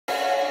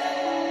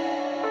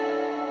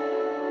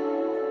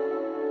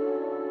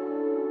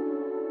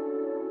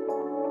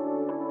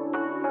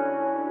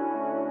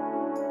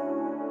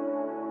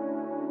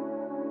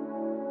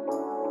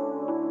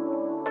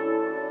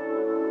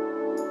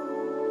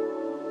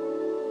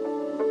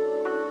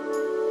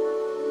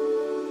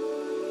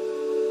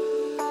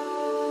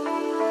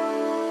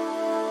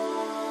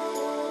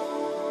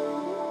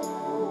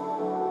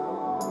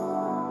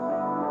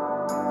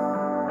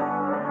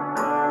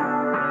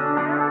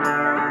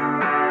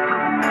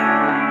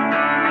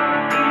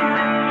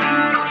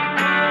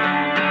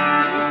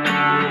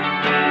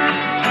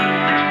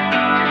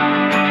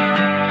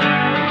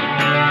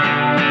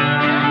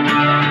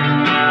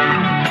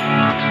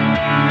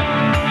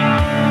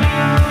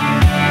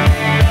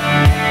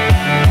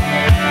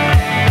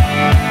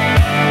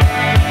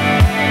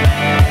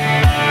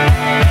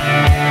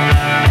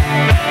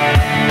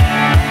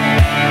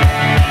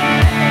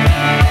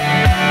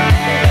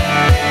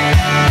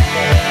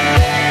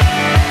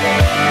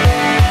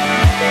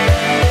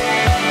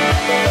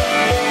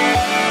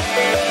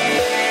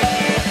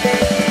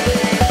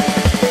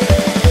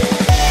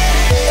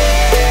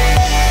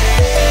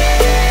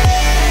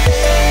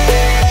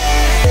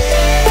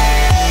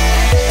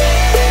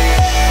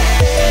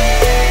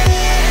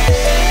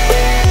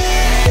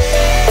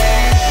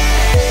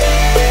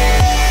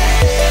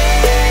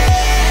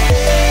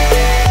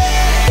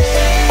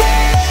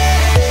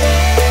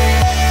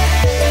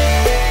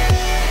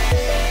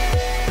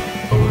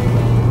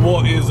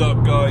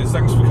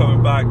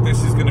coming back.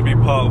 This is going to be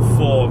part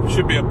 4.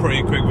 Should be a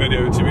pretty quick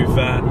video, to be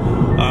fair.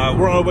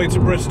 We're on our way to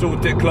Bristol.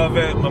 Dick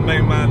Lovett, my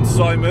main man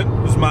Simon,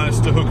 has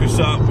managed to hook us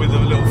up with a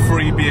little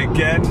freebie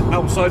again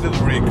outside of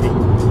the recall.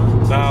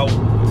 Now,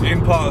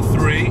 in part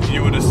 3,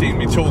 you would have seen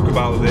me talk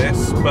about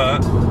this,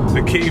 but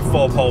the key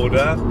fob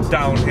holder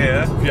down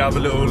here, if you have a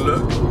little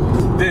look,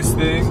 this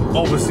thing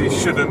obviously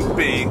shouldn't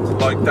be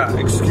like that.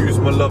 Excuse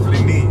my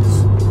lovely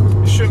knees.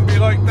 It shouldn't be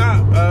like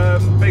that.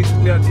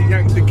 Basically, I had to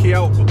yank the key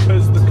out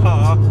because the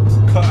car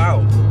cut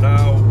out.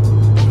 Now,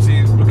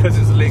 obviously, because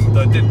it's linked,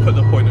 I did put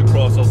the point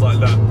across. I was like,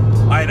 look,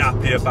 I ain't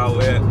happy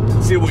about it.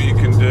 See what you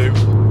can do.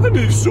 And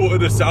he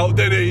sorted us out,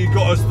 didn't he? He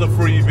got us the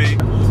freebie.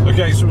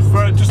 Okay, so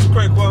for just a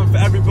quick one for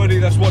everybody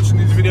that's watching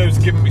these videos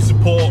and giving me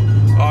support.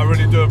 I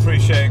really do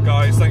appreciate it,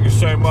 guys. Thank you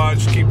so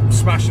much. Keep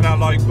smashing that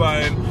like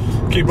button.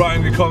 Keep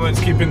writing the comments.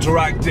 Keep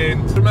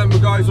interacting. Remember,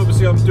 guys,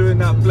 obviously I'm doing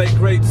that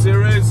blakerates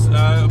series.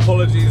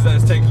 Apologies that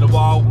it's taken a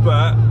while,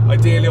 but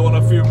ideally I want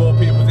a few more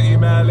people to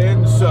email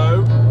in.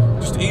 So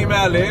just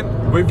email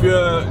in with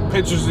your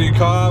pictures of your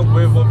car,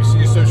 with obviously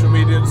your social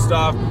media and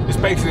stuff. It's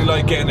basically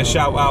like getting a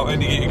shout out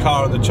and you get your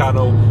car on the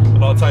channel,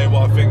 and I'll tell you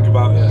what I think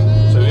about it.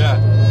 So yeah,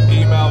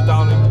 email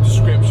down in the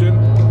description.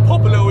 Pop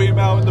a little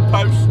email in the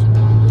post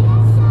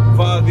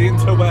via the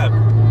interweb.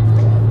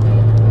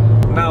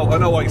 Now, I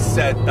know I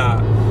said that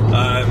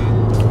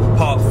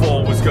part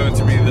 4 was going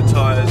to be the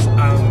tyres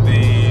and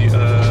the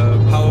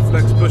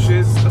Powerflex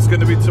bushes. That's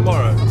going to be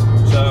tomorrow.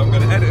 So I'm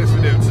going to edit this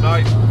video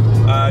tonight.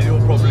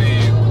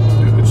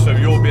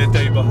 You'll be a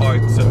day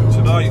behind. So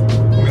tonight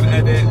I'm going to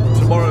edit.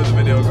 Tomorrow the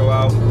video will go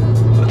out,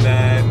 and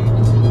then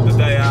the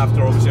day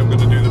after, obviously, I'm going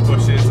to do the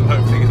bushes and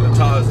hopefully get the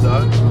tyres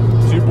done.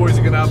 So you boys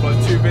are going to have like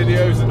 2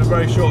 videos in a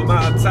very short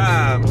amount of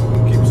time.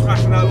 Keep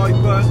smashing that like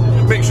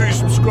button. Make sure you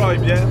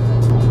subscribe, yeah?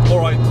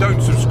 Alright,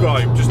 don't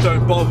subscribe, just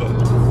don't bother.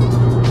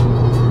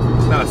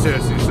 No,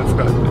 seriously,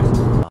 subscribe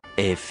please.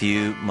 A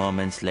few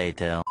moments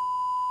later.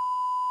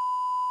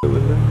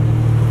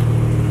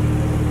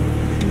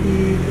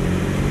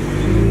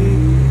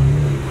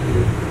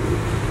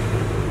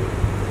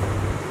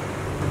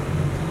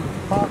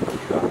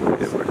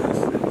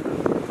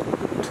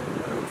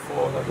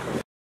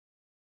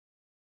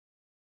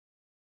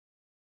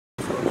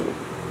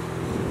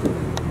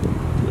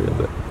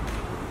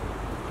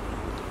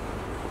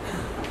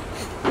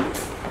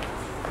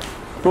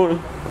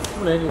 Morning.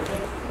 Morning.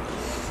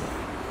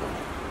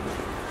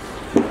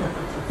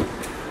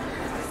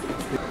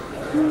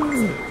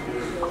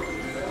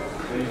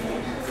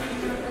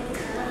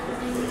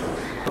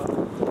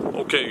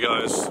 Okay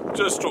guys,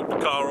 just dropped the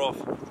car off,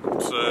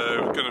 so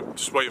we're gonna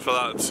just wait for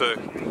that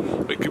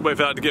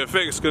to get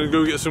fixed. Gonna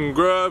go get some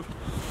grub,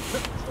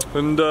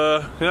 and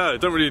yeah,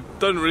 don't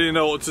really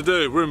know what to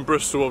do. We're in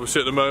Bristol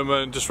obviously at the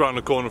moment, just round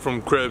the corner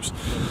from Cribs,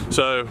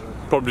 so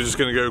probably just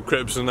gonna go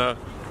Cribs and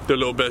do a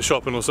little bit of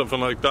shopping or something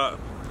like that.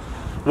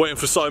 Waiting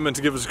for Simon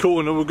to give us a call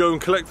and then we'll go and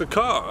collect the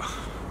car.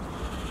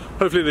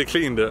 Hopefully they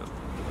cleaned it.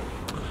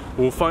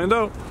 We'll find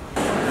out.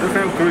 Look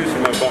how greasy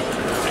my butt.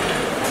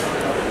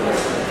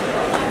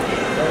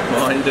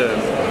 What are you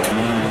doing?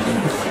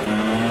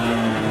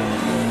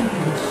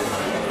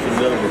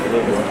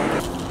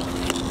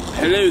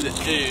 Hello there.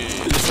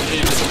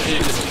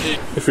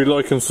 If you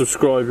like and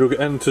subscribe, you'll get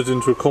entered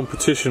into a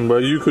competition where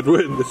you could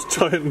win this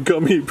giant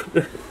gummy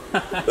bear.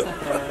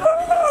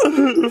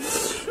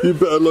 You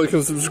better like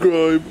and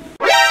subscribe.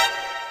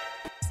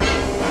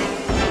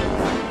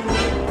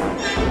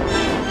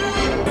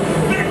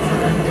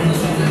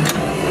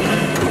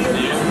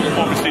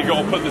 Obviously you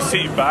got to put the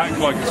seat back,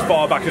 like as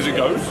far back as it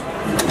goes.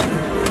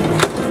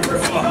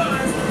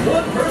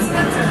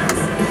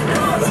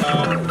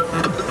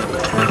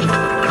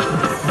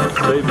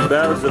 Baby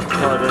bells just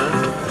cut in.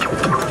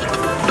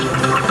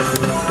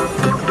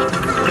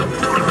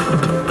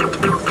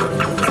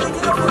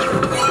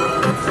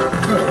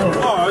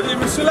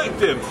 Select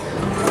him.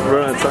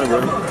 Run out of time, bro.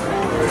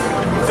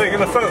 Taking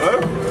a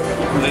photo.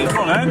 Come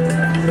on, then.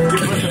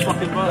 Push the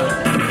fucking button.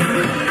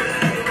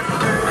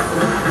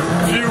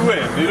 If you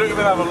win, you don't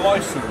even have a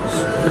license.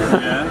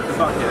 Yeah,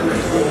 fuck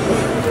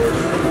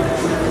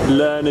it.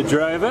 Learner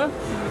driver.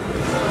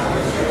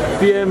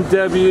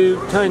 BMW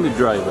kind of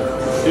driver.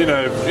 You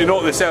know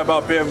what they say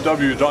about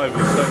BMW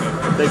drivers, don't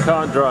you? They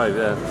can't drive,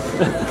 yeah.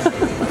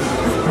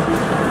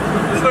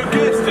 There's no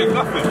gear stick,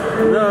 nothing.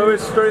 No,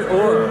 it's straight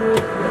auto.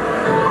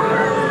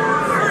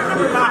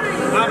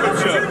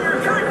 Amateur.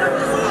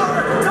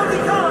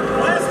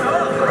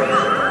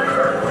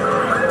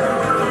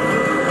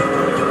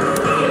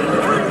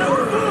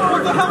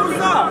 What the hell was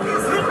that?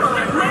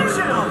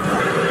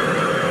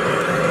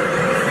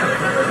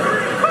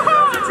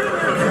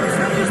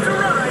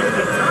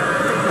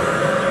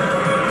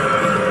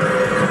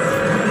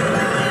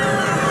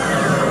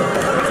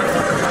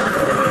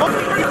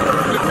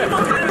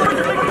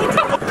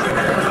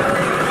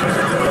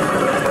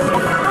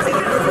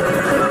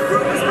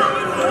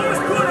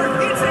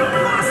 It's a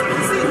classic.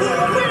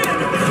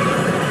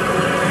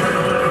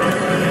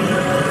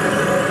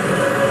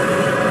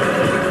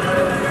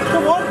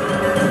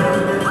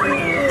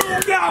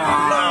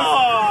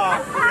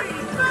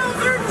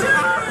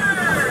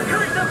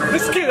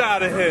 get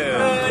out of here.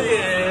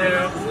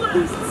 Yeah.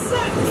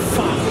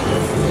 Fuck.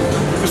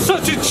 You're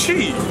such a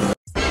cheat.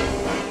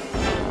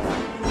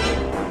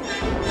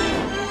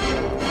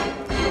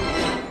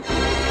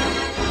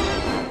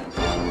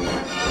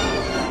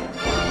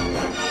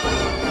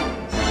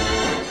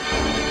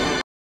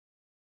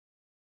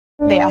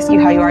 They ask you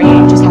how you are,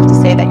 you just have to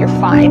say that you're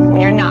fine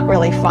when you're not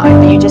really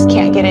fine, but you just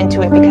can't get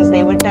into it because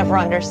they would never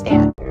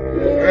understand. Is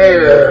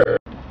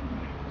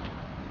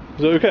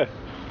it okay?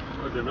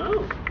 I don't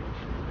know.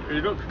 He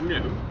looks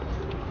new.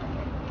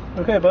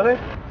 Okay, buddy.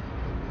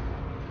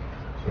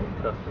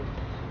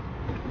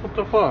 What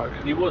the fuck?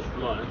 He was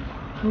flying.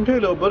 Okay,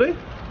 little buddy.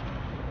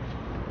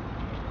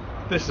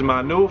 This is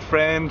my new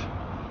friend,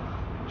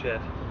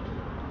 Jeff.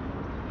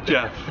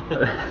 Jeff.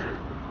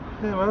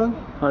 Hey, man.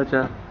 Hi,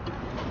 Jeff.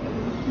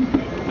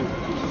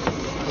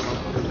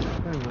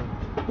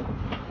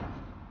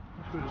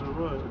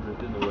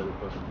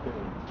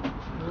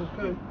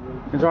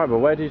 It's right, but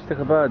where do you stick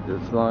a bird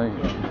that's like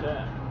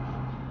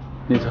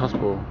needs a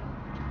hospital?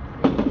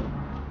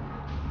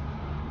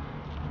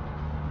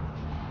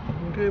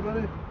 Okay,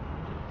 buddy.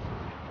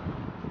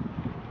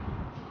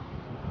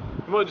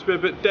 You might just be a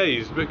bit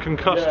dazed, a bit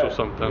concussed or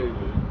something.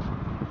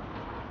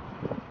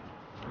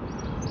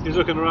 He's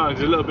looking around,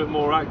 he's a little bit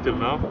more active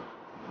now.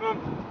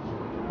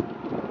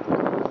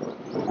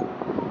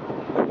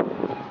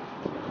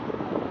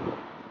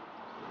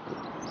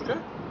 Okay.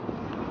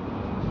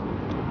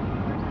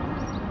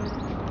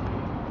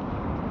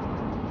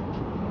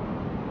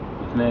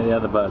 Near the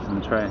other birds in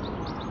the train.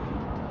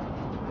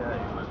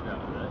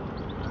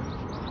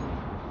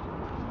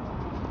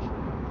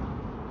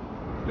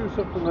 Do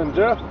something then,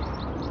 Jeff.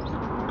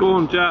 Go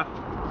on, Jeff.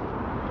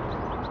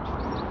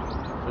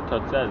 As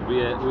Todd said, we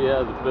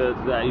heard the birds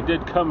there. He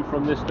did come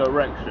from this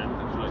direction,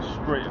 it's like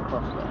straight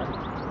across there.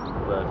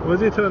 But Where's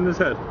he turning his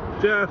head?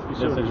 Jeff! he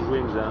still has his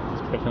wings out.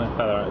 He's picking a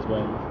feather out his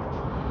wing.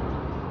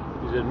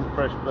 He's a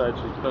fresh bird,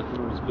 so he's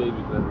plucking his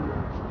baby bird.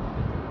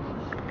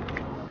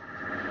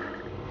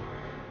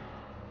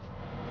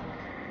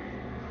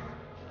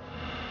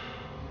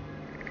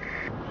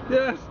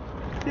 Yes!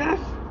 Yes!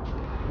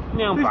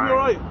 Now, He's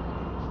alright!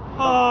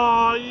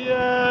 Oh,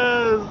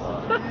 yes!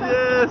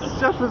 Yes!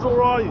 Jeff is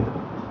alright!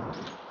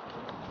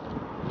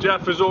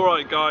 Jeff is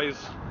alright, guys.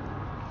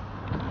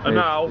 And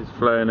now... He's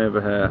flying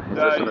over here. He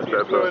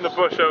flew in the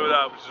bush over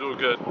there, which is all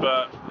good,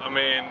 but I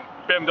mean,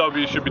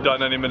 BMW should be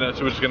done any minute,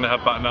 so we're just going to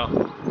head back now.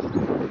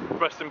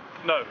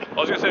 No, I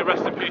was going to say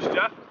rest in peace,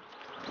 Jeff.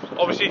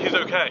 Obviously, he's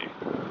okay.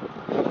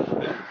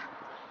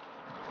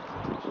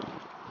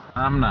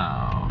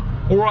 Now.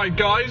 Alright,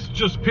 guys,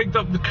 just picked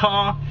up the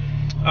car.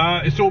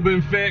 It's all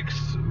been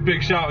fixed.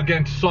 Big shout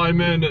again to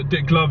Simon at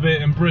Dick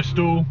Lovett in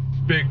Bristol.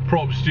 Big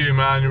props to you,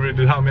 man. You really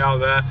did help me out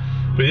there.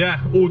 But yeah,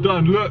 all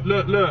done. Look,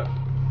 look, look.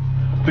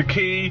 The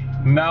key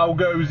now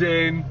goes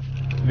in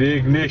the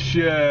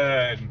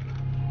ignition.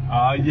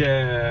 Ah,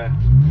 yeah.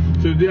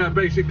 So yeah,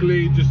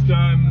 basically just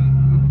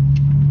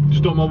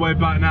on my way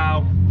back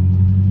now,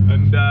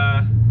 and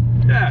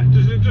yeah,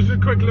 just a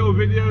quick little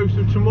video.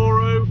 So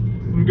tomorrow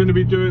I'm going to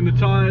be doing the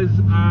tyres.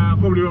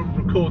 Probably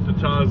won't record the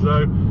tyres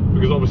though,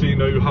 because obviously you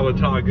know how a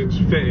tyre gets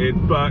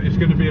fitted, but it's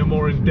going to be a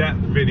more in-depth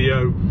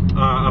video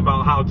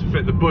about how to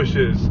fit the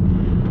bushes.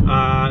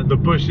 The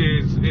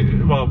bushes,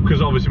 well,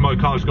 because obviously my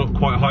car's got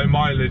quite high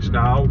mileage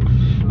now,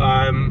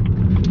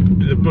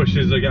 the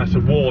bushes I guess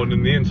are worn,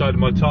 and the inside of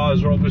my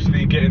tyres are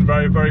obviously getting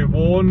very, very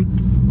worn.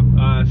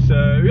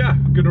 So yeah,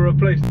 I'm going to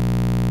replace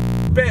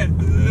a bit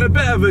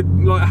of a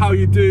like how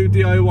you do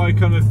DIY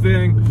kind of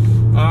thing,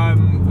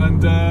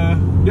 and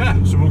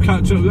yeah, so we'll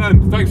catch up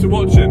then. Thanks for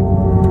watching.